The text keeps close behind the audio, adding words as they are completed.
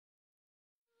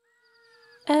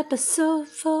Episode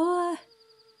 4.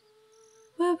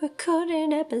 We're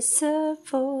recording episode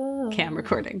 4. Okay, I'm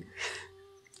recording.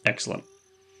 Excellent.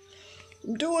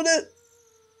 I'm doing it!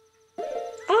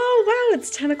 Oh, wow, it's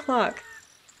 10 o'clock.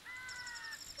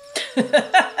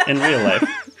 In real life.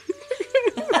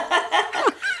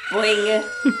 Boing.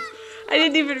 I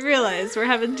didn't even realize we're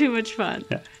having too much fun.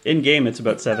 Yeah. In game, it's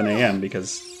about 7 a.m.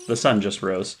 because the sun just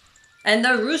rose. And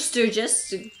the rooster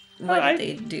just... What did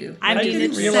they do? I mean, didn't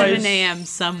it's realize... 7 a.m.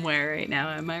 somewhere right now,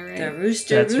 am I right? The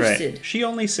rooster That's roosted. right. She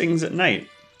only sings at night.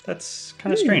 That's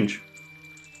kind of strange.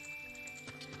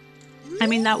 I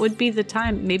mean, that would be the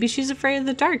time. Maybe she's afraid of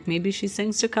the dark. Maybe she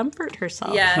sings to comfort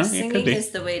herself. Yeah, Huh? It singing could be.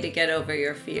 is the way to get over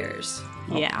your fears.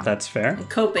 Yeah. That's fair. And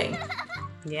coping.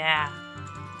 Yeah.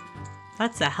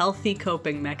 That's a healthy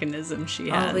coping mechanism she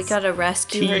has. Oh, we gotta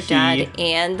rescue her dad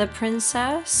and the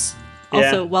princess?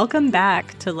 Also, Yeah. welcome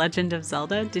back to Legend of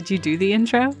Zelda. Did you do the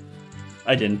intro?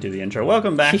 I didn't do the intro.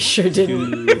 Welcome back He sure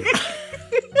didn't.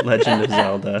 to Legend of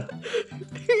Zelda.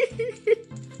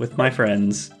 With my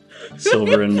friends,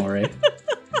 Silver and Mori.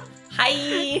 Hi!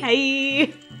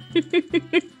 Hey!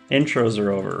 Intros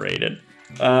are overrated.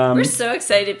 We're so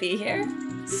excited to be here.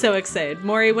 So excited.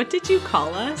 Maury, what did you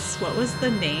call us? What was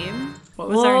the name? What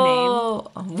was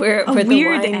our name? We're the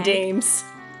weird wine egg. dames.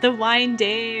 The Wine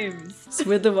Dames.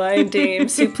 We're the wine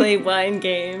dames who play wine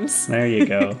games. There you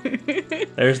go.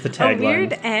 There's the A tagline.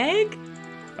 weird egg?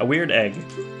 A weird egg.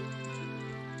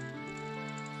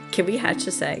 Can we hatch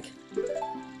this egg?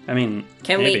 I mean,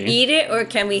 Can maybe. we eat it or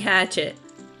can we hatch it?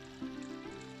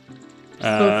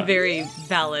 Both very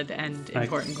valid and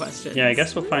important questions. Yeah, I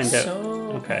guess we'll find out. So-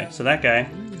 Okay, so that guy,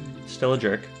 still a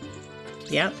jerk.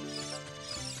 Yep.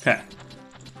 Okay.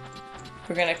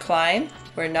 We're gonna climb.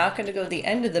 We're not gonna go the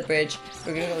end of the bridge.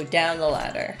 We're gonna go down the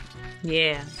ladder.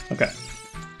 Yeah. Okay.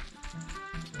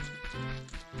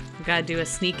 We gotta do a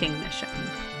sneaking mission.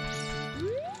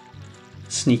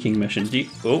 Sneaking mission.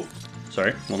 Oh,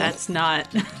 sorry. Hold on. That's not...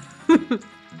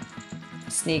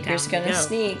 Sneaker's Down we gonna go.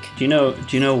 sneak. Do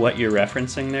you know what you're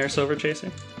referencing there, Silver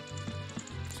Chaser?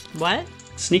 What?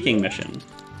 Sneaking mission.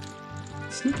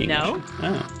 Sneaking No. mission.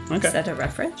 Oh, okay. Is that a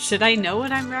reference? Should I know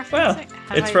what I'm referencing? Well,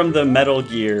 Have it's I- from the Metal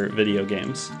Gear video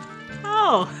games.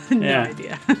 Oh, no Yeah.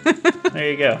 idea. There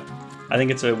you go. I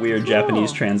think it's a weird Cool.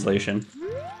 Japanese translation.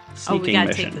 Oh, Sneaking we gotta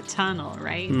mission. take the tunnel,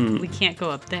 right? Hmm. We can't go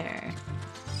up there.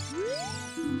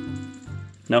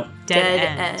 Nope.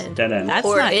 Dead end. Dead end. That's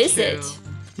Or not is true. it?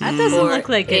 That doesn't Or look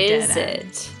like a is dead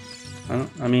end. it?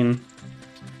 I mean,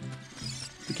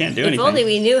 you can't do If anything. only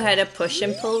we knew how to push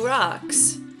and pull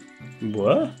rocks.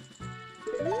 What?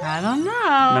 I don't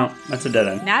know. No, that's a dead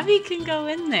end. Navi can go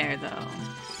in there,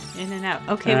 though. In and out.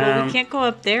 Okay, well, we can't go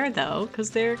up there, though,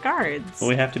 because there are guards. Well,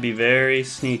 we have to be very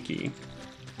sneaky,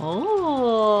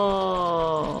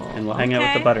 Oh. and we'll hang out with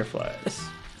the okay. butterflies.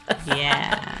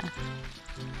 Yeah.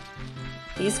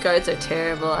 These guards are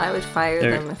terrible. I would fire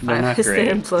They're- them if they're I not was great.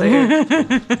 their employer.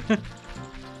 Can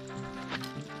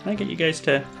I get you guys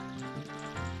to...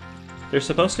 There's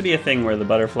supposed to be a thing where the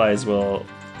butterflies will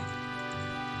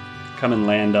come and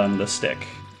land on the stick.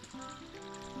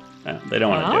 They don't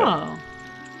want to do it. Oh.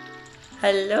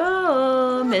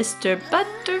 Hello, Mr.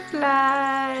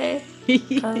 Butterfly.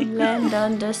 Come land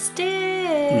on the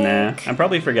stick. Nah, I'm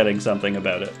probably forgetting something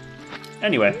about it.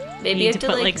 Anyway, Maybe You you need have to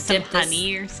put, like, some dip this-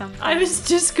 honey or something. I was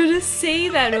just gonna say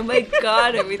that. Oh my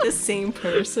god, are we the same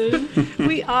person?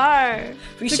 We are.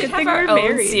 We It's a should good have thing our we're own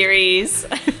married. series.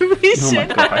 We Oh my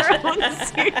should have our gosh. own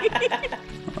series.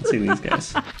 let's see these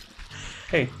guys.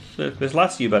 Hey, there's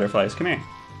lots of you butterflies. Come here.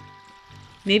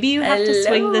 Maybe you have to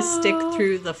swing the stick Hello.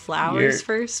 through the flowers You're-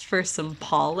 first for some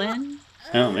pollen.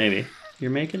 Oh, maybe. You're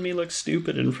making me look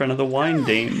stupid in front of the wine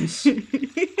dames.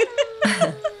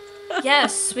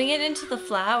 Yes, swing it into the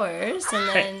flowers, and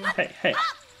Hey, then hey.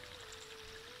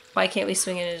 why can't we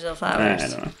swing it into the I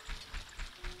flowers? don't know.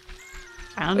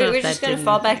 I don't Wait, know we're if that just gonna did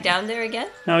fall back anything. down there again?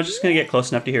 No, I was just gonna get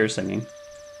close enough to hear her singing.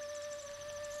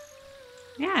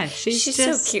 Yeah, she's She's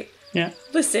just so cute. Yeah.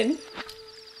 Listen,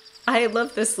 I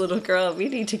love this little girl. We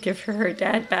need to give her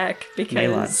dad back because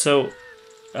Malon. So,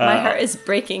 my heart is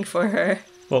breaking for her.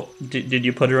 well, did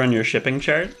you put her on your shipping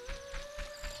chart?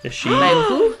 Is she? Like,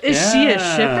 who? Is she a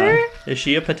Yeah. shipper? Is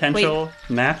she a potential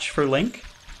match for Link?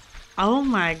 Oh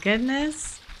my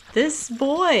goodness. This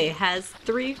boy has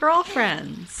 3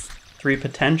 girlfriends. 3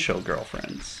 potential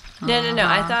girlfriends. No.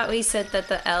 I thought we said that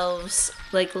the elves,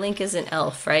 like Link is an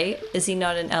elf, right? Is he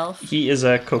not an elf? He is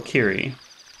a Kokiri.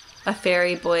 A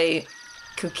fairy boy,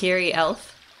 Kukiri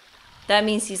elf? That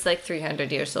means he's like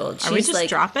 300 years old. Are we She's just like,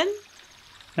 dropping?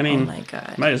 I mean, oh my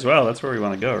god. might as well. That's where we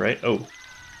want to go, right? Oh,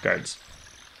 guards.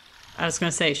 I was going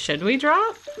to say, should we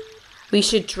drop? We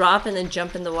should drop and then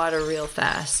jump in the water real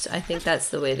fast. I think that's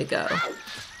the way to go.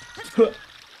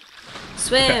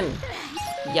 Swim!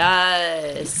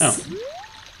 Yes! Oh,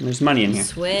 there's money in here.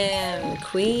 Swim,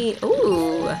 queen.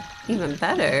 Ooh, even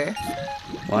better.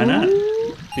 Why not?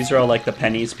 These are all like the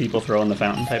pennies people throw in the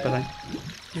fountain type of thing.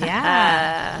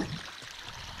 Yeah.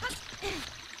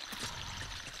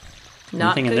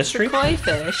 Not Anything good in this for tree? koi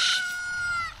fish.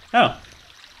 Oh,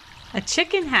 A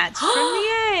chicken hatched from the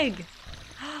egg.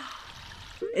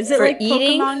 Is it For like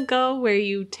eating? Pokemon Go where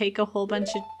you take a whole bunch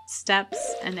of steps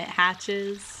and it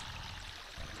hatches?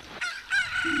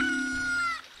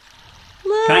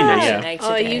 Look! Kinda, Hatch yeah. an egg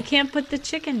Oh, today. you can't put the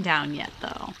chicken down yet,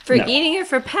 though. For No. eating or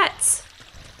for pets?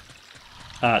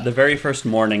 the very first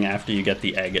morning after you get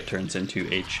the egg, it turns into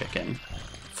a chicken.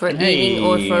 For Hey. eating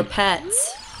or for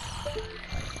pets?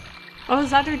 Oh,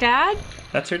 is that her dad?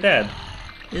 That's her dad.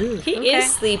 Ew, He okay.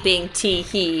 is sleeping,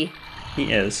 tee-hee.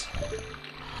 He is.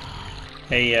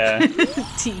 Hey,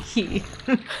 Tee-hee.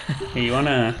 hey, you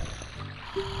wanna...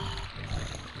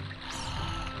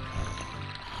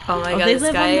 Oh my Oh, god, they this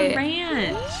live guy. on the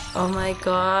ranch. Oh my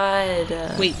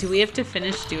god. Wait, do we have to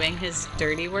finish doing his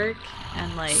dirty work?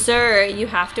 And like, Sir, you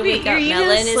have to Wait, wake you're up. using a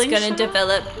Melon is gonna slingshot?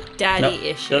 develop daddy Nope,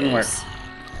 issues. doesn't work.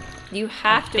 You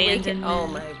have to wake him. Abandonment. Oh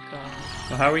my god.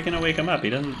 Well, how are we gonna wake him up? He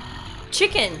doesn't...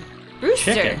 Chicken.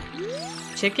 Rooster. Chicken.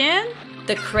 chicken?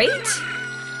 The crate?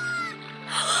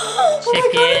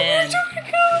 Chicken.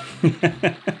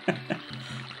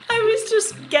 I was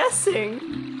just guessing.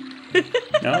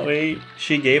 No, wait.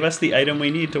 She gave us the item we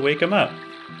need to wake him up.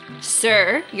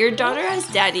 Sir, your daughter has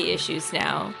daddy issues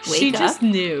now. Wake She up. just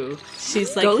knew.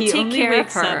 She's like, Go he take only care of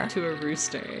wakes her. up to a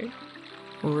rooster.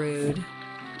 Rude.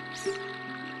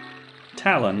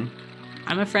 Talon.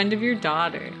 I'm a friend of your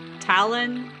daughter.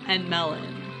 Talon and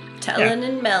Melon. Talon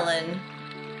and Melon.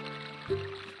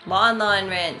 Lawn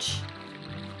Wrench.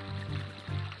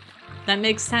 That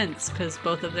makes sense, because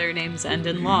both of their names end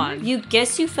in lawn. You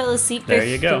guess you fell asleep There for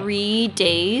you go. 3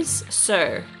 days,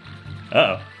 sir.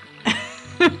 Uh-oh.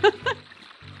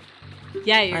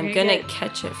 Yeah, you're I'm gonna gonna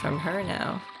catch it from her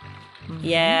now.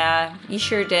 Yeah, you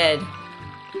sure did.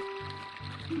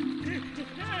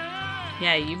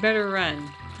 Yeah, you better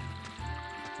run.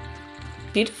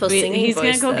 Beautiful Wait, singing he's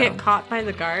voice, gonna go though. get caught by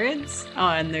the guards? Oh,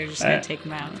 and they're just gonna take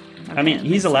him out. I mean, Okay,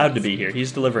 he's makes allowed to sense. be here.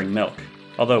 He's delivering milk.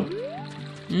 Although,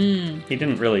 he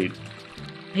didn't really...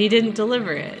 He didn't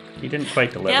deliver it. He didn't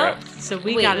quite deliver Now- it. So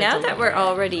we Wait, gotta now that deliver we're it.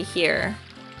 already here,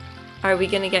 are we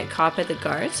gonna get caught by the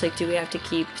guards? Like, do we have to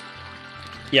keep...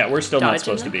 Yeah, we're still not Dodging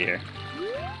supposed to them? be here.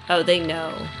 Oh, they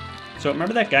know. So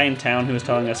remember that guy in town who was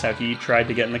telling us how he tried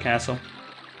to get in the castle?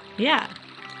 Yeah.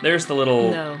 There's the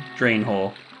little No. drain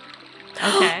hole.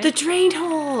 Okay. The drain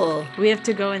hole! We have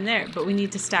to go in there, but we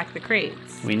need to stack the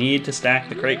crates. We need to stack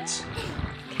the crates.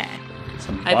 Okay.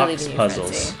 Some I believe box in you,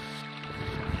 puzzles.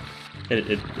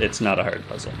 Francie. It's not a hard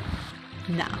puzzle.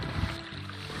 No.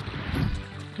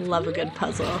 Love a good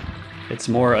puzzle. It's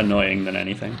more annoying than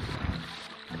anything.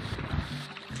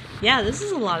 Yeah, this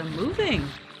is a lot of moving.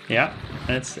 Yeah,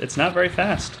 and it's not very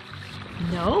fast.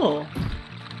 No.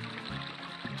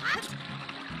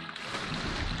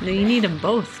 No, you need them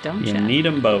both, don't you? You need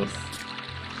them both.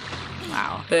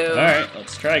 Wow. Boo. All right,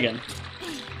 let's try again.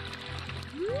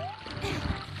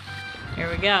 Here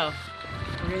we go.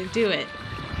 We're gonna do it.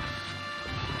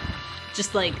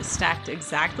 Just like stacked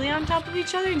exactly on top of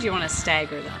each other? Or do you want to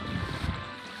stagger them?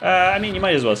 I mean, you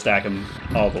might as well stack them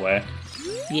all the way.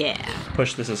 Yeah.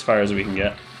 Push this as far as we can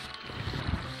get.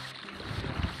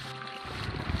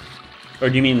 Or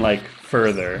do you mean like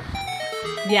further?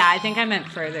 Yeah, I think I meant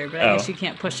further, but I Oh. guess you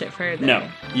can't push it further. No,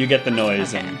 you get the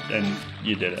noise Okay. and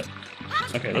you did it.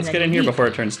 Okay, let's then get in here yeet. before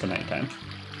it turns to nighttime.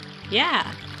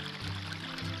 Yeah.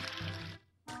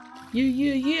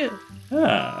 You.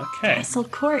 Ah, okay. Castle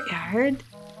courtyard.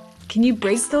 Can you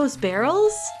break those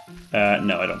barrels?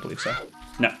 No, I don't believe so.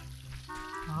 No.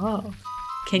 Oh.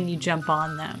 Can you jump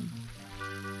on them?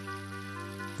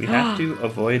 We have to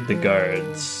avoid the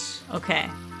guards. Okay.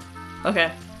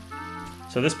 Okay.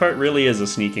 So this part really is a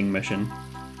sneaking mission.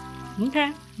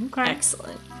 Okay.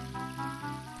 Excellent.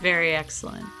 Very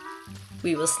excellent.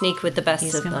 We will sneak with the best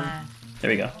He's of them. gonna. There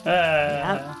we go.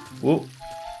 Whoa.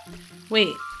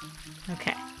 Wait.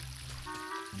 Okay.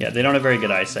 Yeah, they don't have very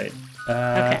good eyesight.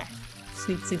 Okay.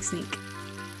 Sneak.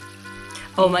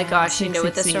 Oh my Yeah, gosh, you sneak, know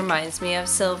what sneak, this sneak. reminds me of,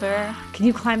 Silver? Can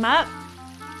you climb up?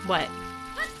 What?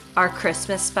 Our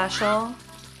Christmas special.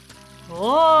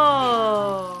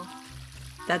 Whoa!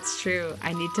 That's true.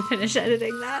 I need to finish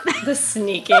editing that. The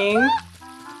sneaking.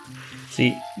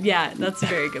 See, Yeah, that's a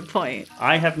very good point.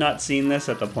 I have not seen this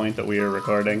at the point that we are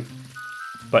recording,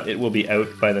 but it will be out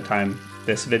by the time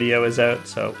this video is out,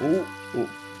 so... Ooh, Ooh.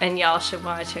 And y'all should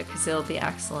watch it because it'll be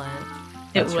excellent.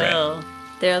 That's it will. right.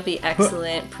 There'll be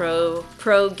excellent pro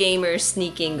gamer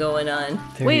sneaking going on.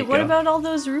 There Wait, you what go. about all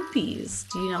those rupees?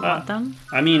 Do you not want them?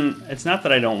 I mean, it's not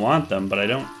that I don't want them, but I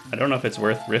don't know if it's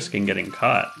worth risking getting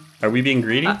caught. Are we being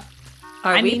greedy? Are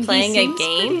I we mean, he playing a seems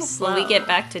game pretty when slow. we get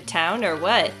back to town or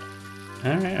what?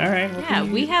 all right. Yeah,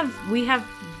 we have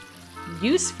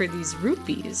use for these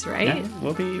rupees, right? Yeah,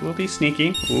 we'll be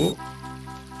sneaky. Ooh.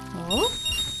 Oh.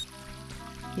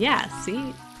 Yeah,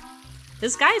 see?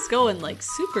 This guy's going like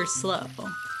super slow.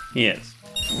 He is.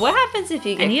 What happens if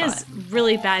you get And he caught? has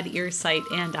really bad ear sight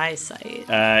and eyesight.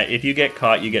 If you get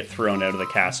caught, you get thrown out of the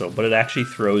castle, but it actually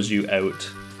throws you out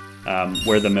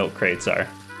where the milk crates are.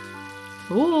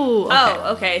 Ooh. Okay.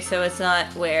 Oh, okay, so it's not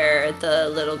where the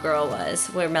little girl was,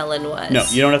 where Melon was. No,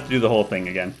 you don't have to do the whole thing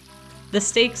again. The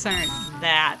stakes aren't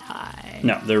that high.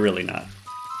 No, they're really not.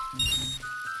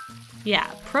 Yeah,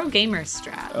 pro gamer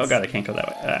strats. Oh god, I can't go that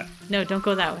way. No, don't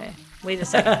go that way. Wait a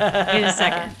second. Wait a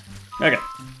second. Okay,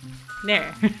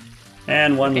 There.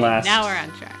 and one Okay, last now we're on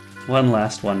track.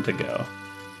 one to go.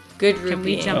 Good Can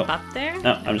we rupee. jump Oh. up there?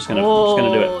 No, I'm just gonna do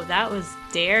Oh, it. that was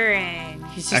daring.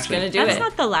 He's just Actually, gonna do That's it.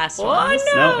 not the last Oh, one.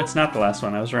 no! No, it's not the last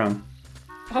one. I was wrong.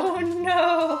 Oh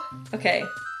no! Okay.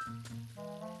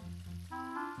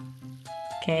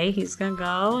 Okay, he's gonna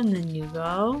go, and then you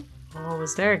go. Oh,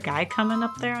 was there a guy coming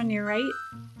up there on your right?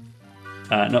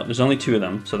 No, there's only two of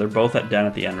them, so they're both down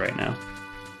at the end right now.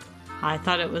 I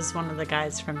thought it was one of the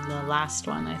guys from the last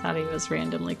one. I thought he was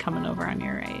randomly coming over on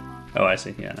your right. Oh, I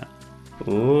see. Yeah,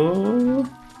 no. Ooh.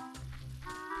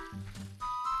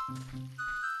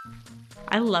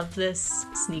 I love this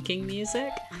sneaking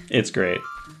music. It's great.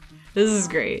 This is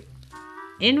great.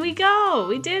 In we go!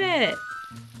 We did it!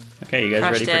 Okay, you guys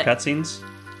Crushed ready it. for cutscenes?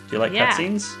 Do you like Yeah.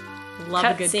 cutscenes? Love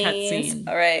a good Cutscenes. cutscene.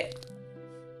 All right.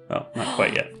 Oh, not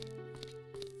quite yet.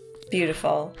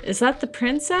 Beautiful. Is that the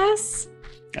princess?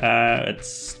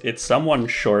 It's someone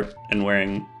short and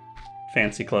wearing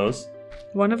fancy clothes.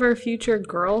 One of her future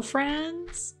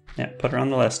girlfriends? Yeah, put her on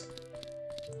the list.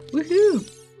 Woohoo!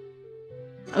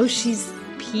 Oh, she's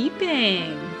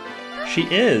peeping. She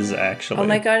is, actually. Oh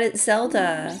my god, it's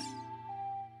Zelda.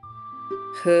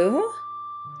 Who?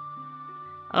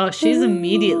 Oh, she's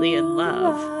immediately in Who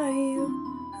love. are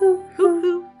you? Who?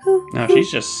 Woo-hoo. No,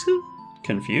 she's just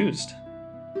confused.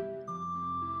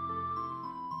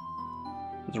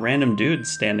 There's random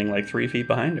dudes standing like 3 feet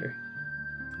behind her.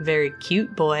 Very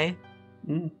cute boy.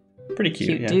 Pretty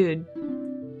cute, yeah. Dude.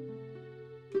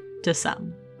 To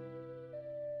some.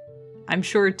 I'm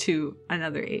sure to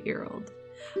another 8-year-old.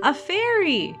 A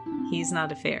fairy! He's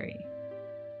not a fairy.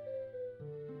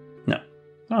 No.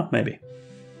 Oh, maybe.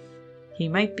 He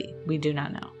might be. We do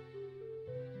not know.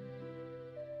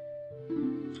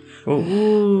 Oh,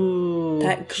 Ooh.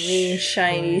 That green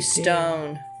shiny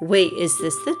stone. Wait, is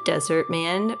this the desert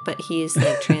man? But he's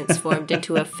like transformed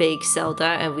into a fake Zelda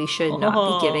and we should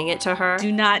not be giving it to her?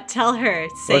 Do not tell her.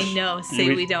 Say Well, no. Say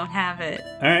we don't have it.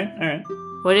 all right.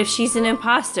 What if she's an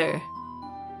imposter?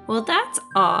 Well, that's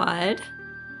odd.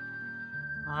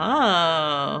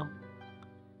 Oh.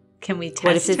 Can we test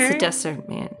What if it's her? the desert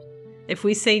man? If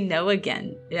we say no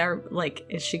again,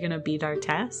 is she gonna beat our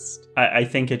test? I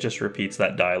think it just repeats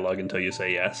that dialogue until you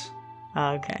say yes.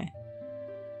 Okay.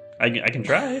 I can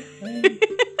try.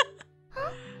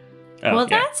 Well, yeah.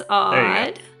 that's There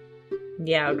odd.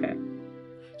 Yeah, okay.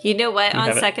 You know what? You On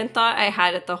have it. second thought, I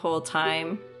had it the whole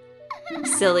time.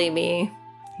 Silly me.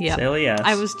 Yeah. Silly yes.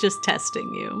 I was just testing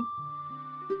you.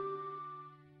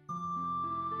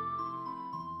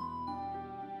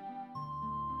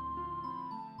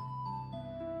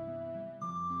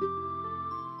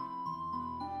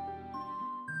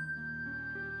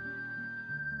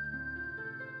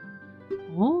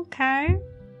 Okay.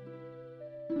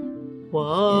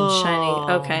 Whoa. And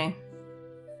shiny. Okay.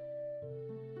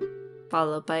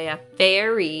 Followed by a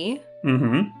fairy.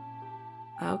 Mm-hmm.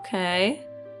 Okay.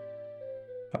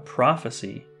 A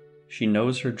prophecy. She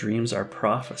knows her dreams are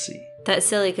prophecy. That's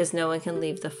silly because no one can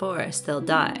leave the forest. They'll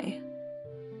die.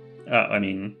 I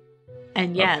mean,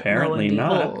 And yet, Apparently lo and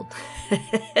not.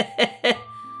 behold,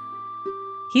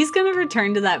 he's gonna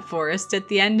return to that forest at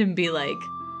the end and be like,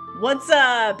 "What's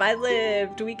up? I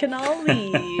lived. We can all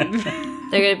leave."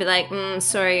 They're going to be like,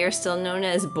 sorry, you're still known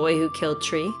as Boy Who Killed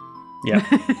Tree. yeah.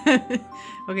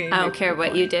 Okay. I don't care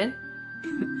what you did.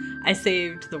 I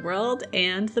saved the world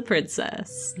and the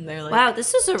princess. And they're like, Wow,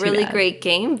 this is a too really bad. great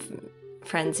game,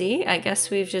 Frenzy. I guess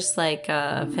we've just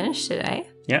finished today.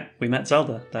 Yeah, we met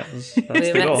Zelda. That's We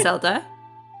the met goal. Zelda.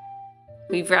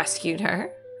 We've rescued her.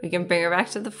 We can bring her back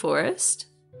to the forest.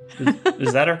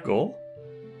 Is that our goal?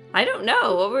 I don't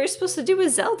know what we were supposed to do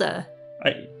with Zelda.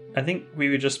 I think we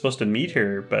were just supposed to meet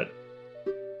her, but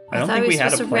I don't thought think we had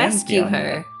a supposed plan to rescue beyond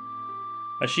her.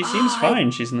 that. She seems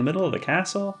fine. She's in the middle of the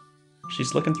castle.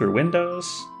 She's looking through windows.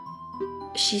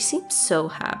 She seems so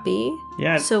happy.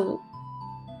 Yeah. So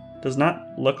Does not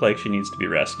look like she needs to be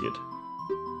rescued.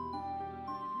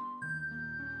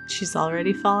 She's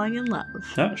already falling in love.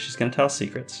 No, she's gonna tell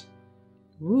secrets.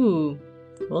 Ooh,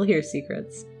 we'll hear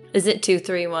secrets. is it 2,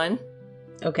 3, 1?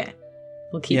 Okay,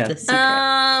 we'll keep Yeah. the secret.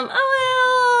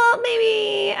 Oh well,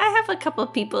 maybe I have a couple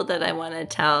people that I want to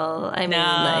tell. I mean, No,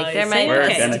 like there it's might We're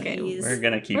be okay, gonna, okay. we're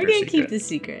gonna keep We're her gonna secret. keep the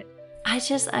secret.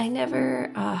 I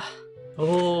never.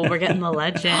 Oh, we're getting the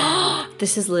legend.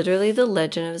 This is literally the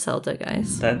Legend of Zelda,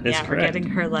 guys. That is Yeah, we're correct. getting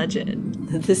her legend.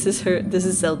 This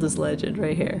is Zelda's legend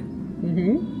right here.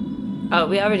 Mm-hmm. Oh,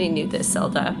 we already knew this,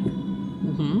 Zelda.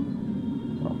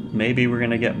 Mm-hmm. Well, maybe we're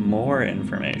gonna get more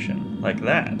information like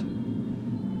that.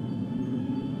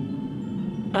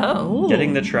 Oh.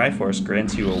 Getting the Triforce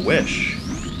grants you a wish.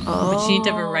 Oh. But you need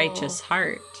to have a righteous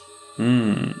heart.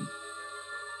 Hmm.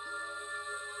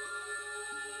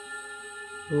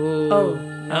 Ooh. Oh,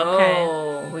 Okay.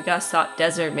 no. We gotta stop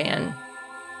Desert Man.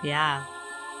 Yeah.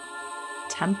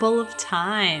 Temple of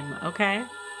Time. Okay.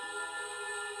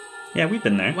 Yeah, we've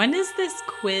been there. When is this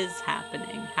quiz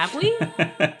happening? Have we?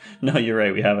 No, you're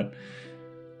right. We haven't.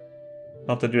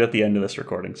 I'll have to do it at the end of this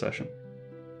recording session.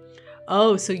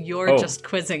 Oh, so you're Oh. just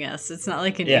quizzing us. It's not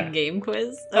like an Yeah. in-game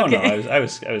quiz? Oh no, Okay. I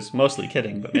was mostly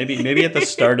kidding, but maybe at the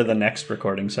start of the next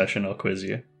recording session I'll quiz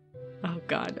you. Oh,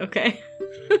 God. Okay.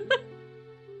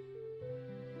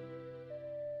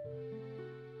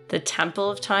 The Temple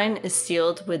of Time is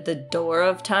sealed with the Door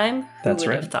of Time. Who That's would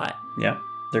right. have thought? Yeah,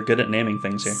 they're good at naming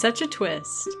things here. Such a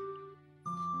twist.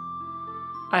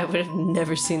 I would have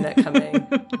never seen that coming.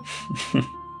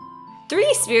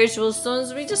 3 spiritual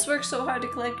stones. We just worked so hard to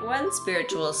collect 1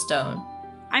 spiritual stone.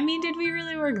 I mean, did we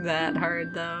really work that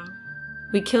hard, though?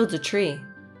 We killed a tree.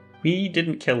 We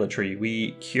didn't kill a tree.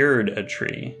 We cured a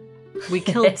tree. We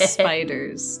killed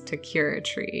spiders to cure a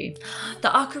tree. The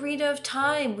Ocarina of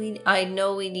Time. I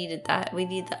know we needed that. We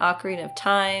need the Ocarina of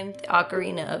Time, the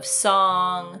Ocarina of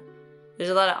Song. There's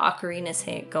a lot of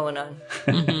ocarinas going on.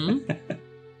 Mm-hmm.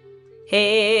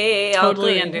 Hey,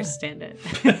 Totally Ocarina. understand it.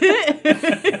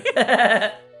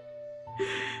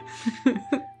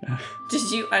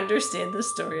 Did you understand the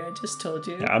story I just told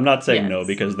you? Yeah, I'm not saying Yes. no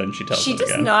because then she tells She it does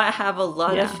again. not have a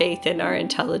lot Yeah. of faith in our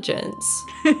intelligence.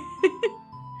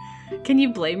 Can you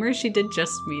blame her? She did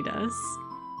just meet us.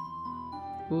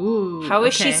 Ooh. How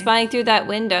is she okay. spying through that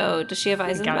window? Does she have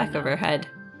eyes in the Gotta back of know. her head?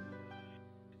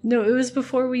 No, it was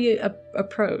before we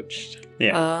approached.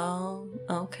 Yeah. Oh,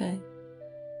 okay.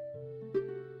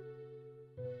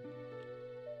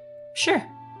 Sure.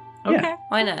 Yeah. Okay.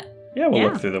 Why not? Yeah, we'll Yeah.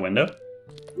 look through the window.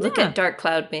 Look Yeah. at Dark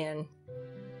Cloud Man.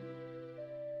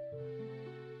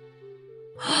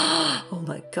 Oh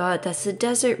my god, that's the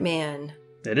Desert Man.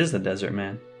 It is the Desert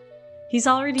Man. He's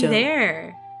already Don't-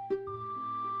 there.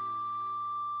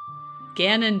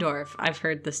 Ganondorf. I've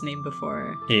heard this name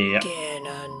before. Yeah.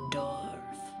 Ganondorf.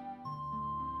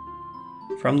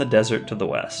 From the desert to the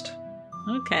west.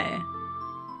 Okay.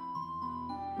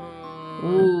 Mm,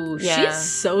 Ooh, yeah. she's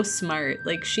so smart.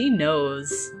 Like, she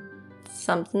knows.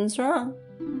 Something's wrong.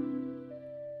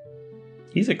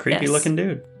 He's a creepy Yes. looking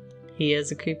dude. He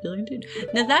is a creepy looking dude.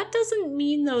 Now, that doesn't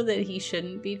mean, though, that he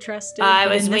shouldn't be trusted. I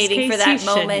but was in this waiting for case, that he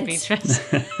shouldn't moment. be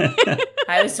trusted.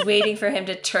 I was waiting for him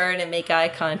to turn and make eye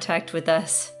contact with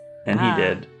us. And Ah. he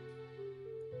did.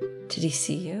 Did he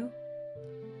see you?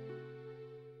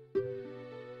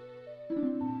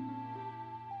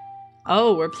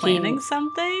 Oh, we're planning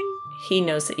something? He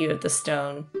knows that you have the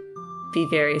stone. Be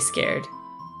very scared.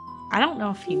 I don't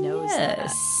know if he knows that.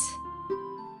 Yes.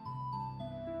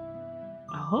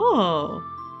 Oh.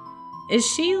 Is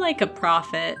she like a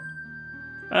prophet?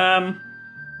 Um.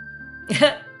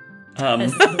 Then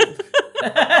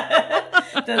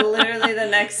literally the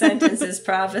next sentence is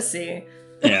prophecy.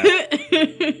 Yeah.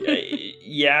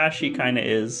 Yeah, she kind of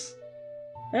is.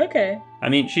 Okay. I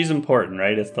mean, she's important,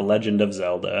 right? It's the Legend of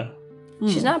Zelda.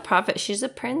 She's not a prophet, she's a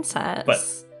princess. But,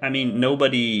 I mean,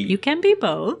 nobody... You can be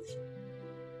both.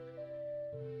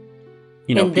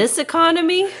 you know, in this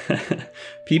economy?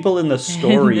 people in the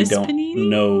story this don't panini?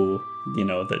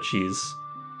 know, that she's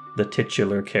the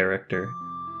titular character.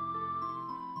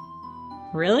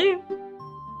 Really?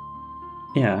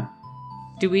 Yeah.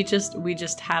 Do we just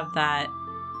have that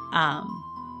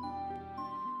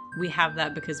we have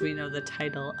that because we know the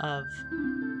title of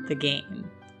the game.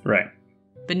 Right.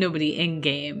 But nobody in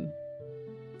game.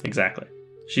 Exactly.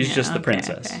 She's Yeah, just the okay,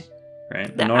 princess. okay.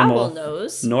 Right? The owl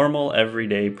knows. Normal,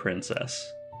 everyday princess.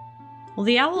 Well,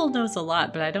 the owl knows a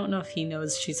lot, but I don't know if he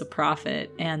knows she's a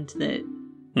prophet and that,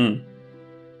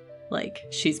 like,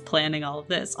 she's planning all of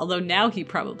this. Although now he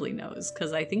probably knows,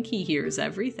 because I think he hears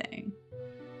everything.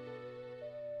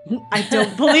 I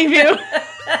don't believe you.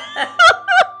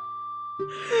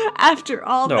 After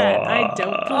all that, I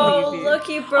don't believe you. Oh, look,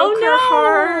 you broke her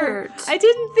heart. I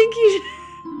didn't think you...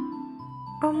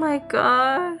 Oh my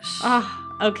gosh.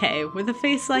 Okay, with a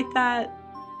face like that...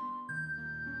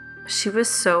 She was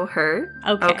so hurt.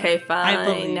 Okay,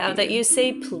 fine. Now that you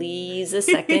say please a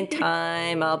second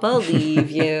time, I'll believe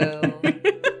you.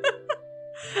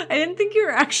 I didn't think you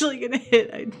were actually going to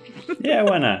hit. Yeah,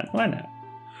 why not? Why not?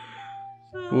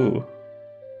 Ooh.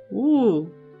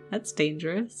 Ooh, that's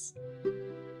dangerous.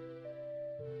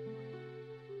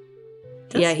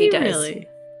 Yeah, he does. Really?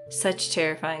 Such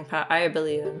terrifying power. I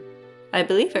believe him. I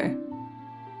believe her.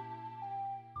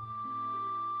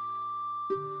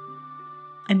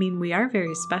 I mean, we are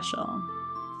very special.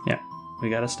 Yeah, we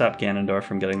gotta stop Ganondorf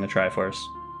from getting the Triforce.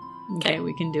 Okay,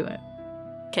 we can do it.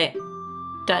 Okay,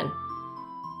 done.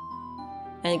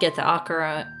 And get the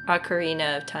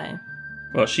Ocarina of Time.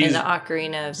 Well, she's... And the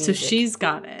Ocarina of Music. So she's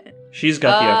got it. She's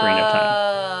got the Ocarina of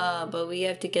Time. But we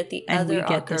have to get the and other we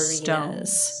get ocarinas. The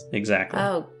stones. Exactly.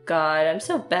 Oh god, I'm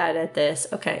so bad at this.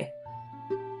 Okay.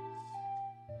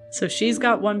 So she's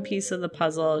got one piece of the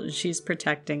puzzle, she's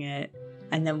protecting it,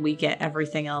 and then we get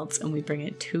everything else and we bring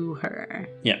it to her.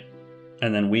 Yeah.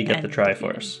 And then we get the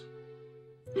Triforce.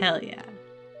 Hell yeah.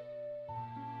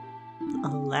 A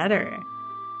letter.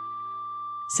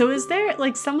 So is there,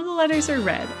 like, some of the letters are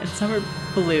red, and some are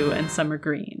blue, and some are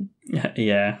green? Yeah.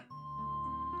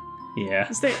 Yeah.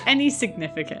 Is there any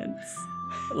significance?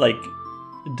 Like,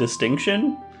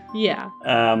 distinction? Yeah.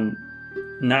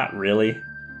 Not really.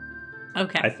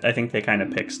 Okay. I think they kind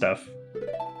of pick stuff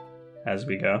as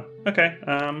we go. Okay.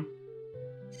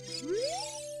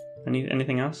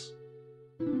 Anything else?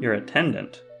 Your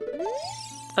attendant.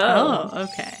 Oh,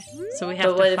 okay. So we have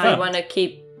to But what find... if we want to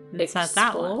keep It's not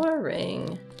that one.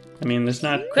 exploring? I mean, there's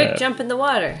not... Quick, jump in the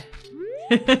water.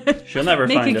 She'll never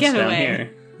Make find a us down getaway. here.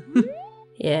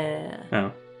 Yeah.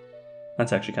 Oh.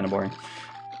 That's actually kind of boring.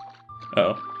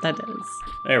 Oh. That is.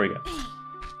 There we go.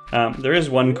 There is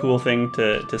one cool thing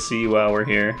to see while we're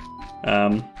here.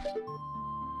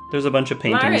 There's a bunch of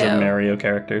paintings of Mario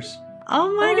characters.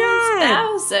 Oh my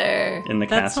god! It's Bowser. In the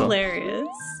That's castle. hilarious.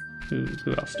 Who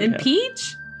else do we And have?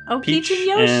 Peach? Oh, Peach and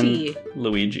Yoshi. And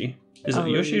Luigi. Is Oh,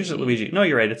 it Yoshi or is it Luigi. Luigi? No,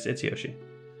 you're right. It's Yoshi.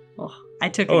 Oh, I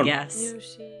took Oh, a guess.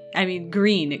 Yoshi. I mean,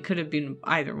 green. It could have been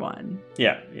either one.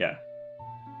 Yeah.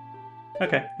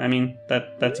 Okay. I mean,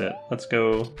 that's it. Let's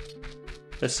go.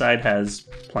 This side has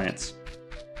plants.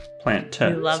 Plant We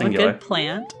love singular. a good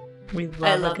plant. We love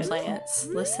I a love good plants.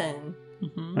 Listen.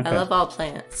 Mm-hmm. Okay. I love all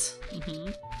plants.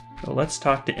 Mm-hmm. Well, let's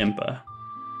talk to Impa.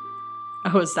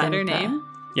 Oh, is that her Impa. name?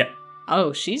 Yeah.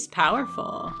 Oh, she's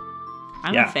powerful.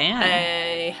 I'm Yeah. a fan.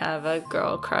 I have a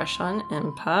girl crush on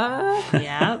Impa.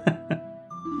 Yep.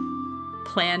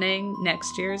 Planning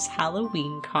next year's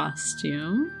Halloween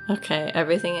costume. Okay,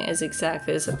 everything is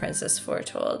exactly as the princess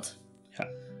foretold. Yeah.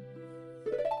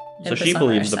 So Impa's she on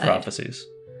believes our the side. prophecies.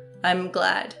 I'm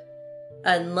glad.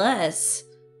 Unless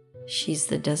she's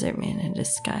the desert man in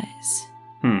disguise.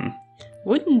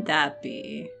 Wouldn't that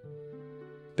be?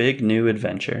 Big new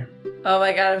adventure. Oh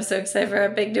my god, I'm so excited for a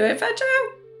big new adventure!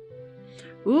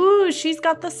 Ooh, she's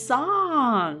got the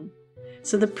song.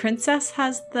 So the princess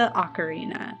has the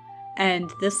ocarina,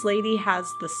 and this lady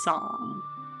has the song.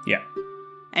 Yeah.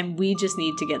 And we just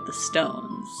need to get the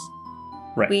stones.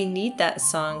 Right. We need that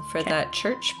song for that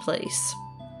church place.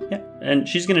 Yeah. And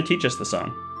she's going to teach us the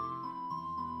song.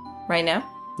 Right now?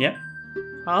 Yeah.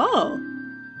 Oh.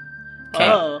 Okay.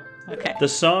 Oh, okay. The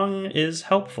song is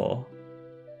helpful.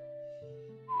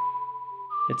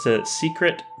 It's a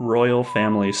secret royal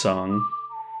family song.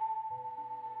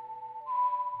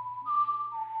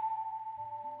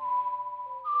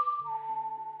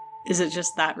 Is it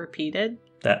just that repeated?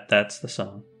 That's the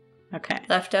song. Okay.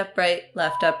 Left, up, right,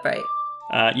 left, up, right.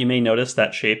 You may notice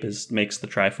that shape makes the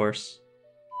Triforce.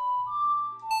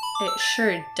 It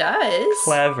sure does.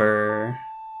 Clever.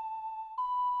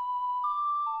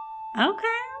 Okay.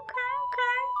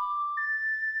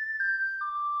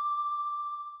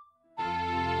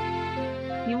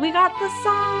 We got the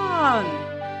song!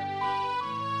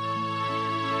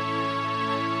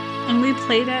 And we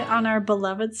played it on our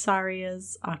beloved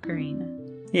Saria's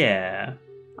ocarina. Yeah.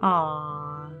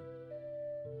 Aww.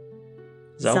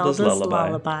 Zelda's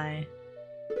lullaby.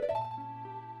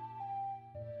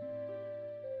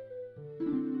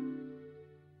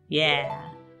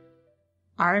 Yeah.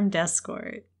 Armed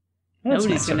escort. That's Nobody's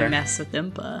nice of gonna her. mess with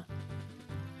Impa.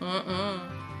 Mm-mm.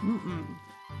 Mm-mm.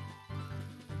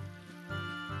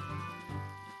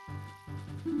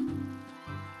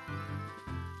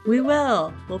 We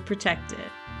will. We'll protect it.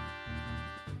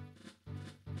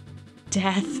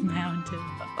 Death Mountain.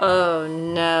 Oh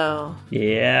no.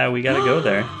 Yeah, we gotta go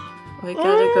there. We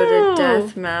gotta go to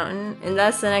Death Mountain. And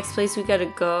that's the next place we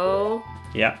gotta go.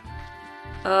 Yeah.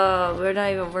 Oh, we're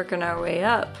not even working our way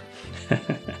up.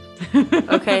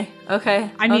 Okay.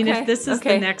 I mean, if this is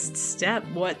the next step,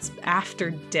 what's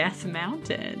after Death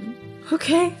Mountain?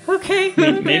 Okay.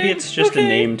 Maybe it's just a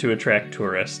name to attract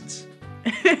tourists.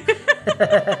 You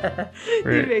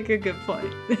make a good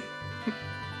point.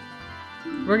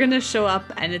 We're gonna show up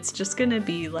and it's just gonna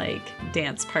be like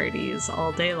dance parties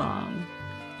all day long.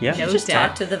 Yeah. No Just death.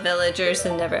 talk to the villagers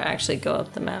and never actually go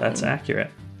up the mountain. That's accurate.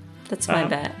 That's my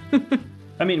bet.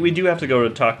 I mean, we do have to go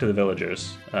to talk to the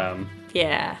villagers.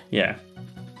 Yeah. Yeah.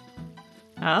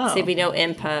 Oh. See, we know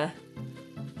Impa.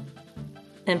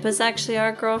 Impa's actually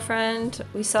our girlfriend.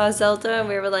 We saw Zelda and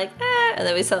we were like, ah. And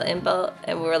then we saw Impa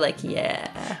and we were like,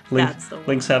 yeah. That's the one.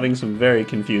 Link's having some very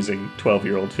confusing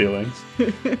 12-year-old feelings.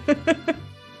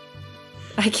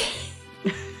 I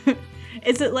can't.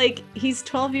 Is it like he's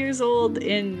 12 years old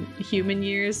in human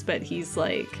years, but he's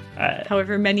like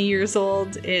however many years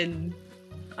old in...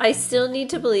 I still need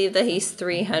to believe that he's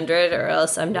 300 or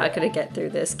else I'm not going to get through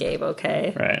this game,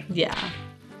 okay? Right. Yeah.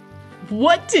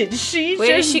 What did she Where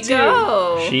did just she do?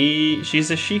 go? She's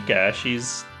a Sheikah.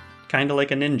 She's kind of like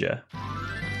a ninja.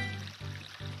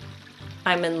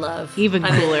 I'm in love. Even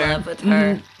I'm cooler. in love with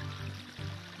her.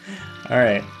 All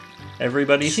right.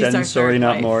 Everybody She's our send Sorry third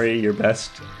Not wife. Mori your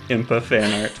best Impa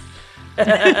fan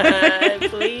art.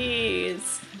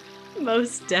 Please.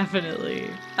 Most definitely.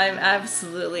 I'm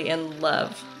absolutely in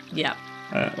love. Yeah.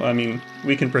 Well, I mean,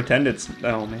 we can pretend it's...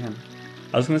 Oh, man.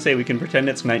 I was going to say we can pretend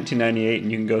it's 1998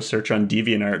 and you can go search on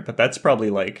DeviantArt, but that's probably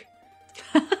like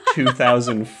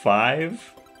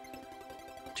 2005?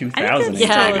 2000. that's Yeah,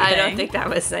 still a I don't thing. think that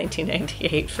was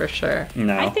 1998 for sure.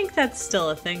 No. I think that's still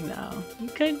a thing, though.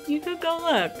 You could go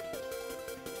look.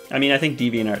 I mean, I think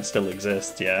DeviantArt still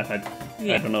exists, yeah.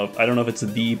 I don't know if it's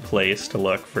the place to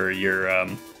look for your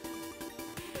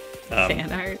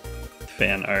Fan art.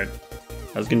 fan art.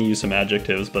 I was going to use some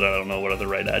adjectives, but I don't know what are the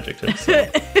right adjectives. So.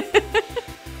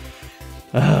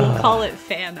 We'll call it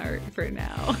fan art for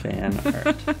now. Fan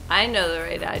art. I know the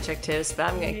right adjectives, but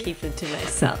I'm going to keep them to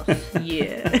myself.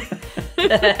 Yeah.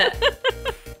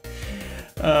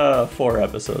 4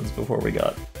 episodes before we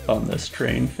got on this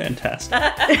train. Fantastic.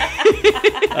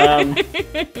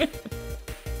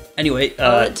 Anyway,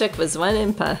 All it took was one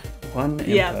Impa. one Impa.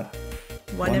 Yeah.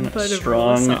 One input to rule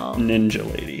us strong all. ninja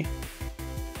lady.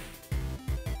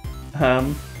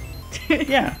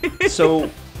 Yeah. So,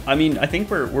 I mean, I think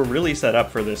we're really set up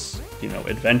for this,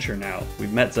 adventure now.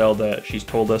 We've met Zelda. She's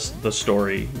told us the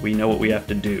story. We know what we have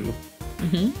to do.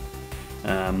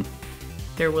 Mm-hmm.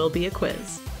 There will be a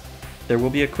quiz. There will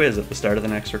be a quiz at the start of the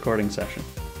next recording session.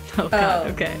 Oh god,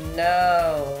 okay.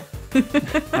 No.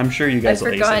 I'm sure you I've guys will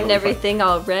ace it. forgotten It'll be fun. everything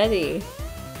already.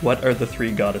 What are the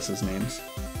 3 goddesses' names?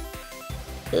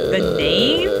 The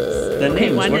names? The Okay,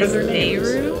 names. one What are is their names?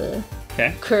 Nehru.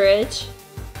 Okay. Courage.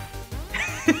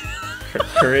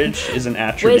 Courage is an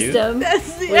attribute. Wisdom.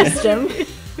 That's the Wisdom.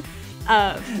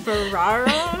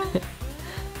 Ferrara?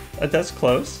 That's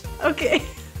close. Okay.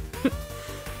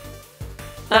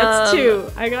 That's 2.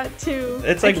 I got 2.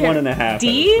 It's like 1.5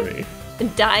 D? out of 3.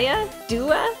 Dia?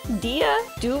 Dua? Dia?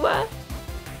 Dua?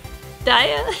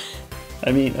 Dia?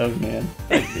 I mean, oh man,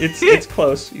 it's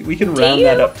close. We can round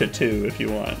that up to 2 if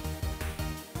you want.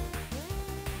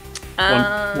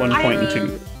 One point and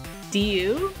 2.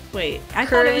 DU? Wait, I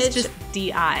thought it was Courage. just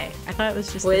DI. I thought it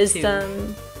was just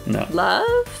Wisdom. No.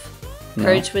 Love? No.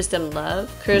 Courage, wisdom, love?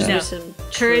 Courage, No. wisdom, the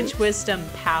 2. Courage, truth. wisdom,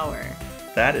 power.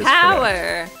 That is Power.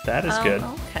 correct. That is good.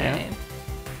 Okay.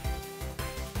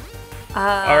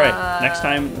 Yeah. All right. Next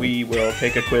time we will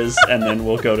take a quiz and then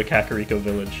we'll go to Kakariko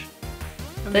Village.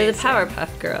 They're the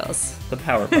Powerpuff Girls. The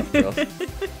Powerpuff Girls.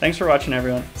 Thanks for watching,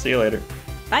 everyone. See you later.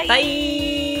 Bye.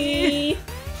 Bye!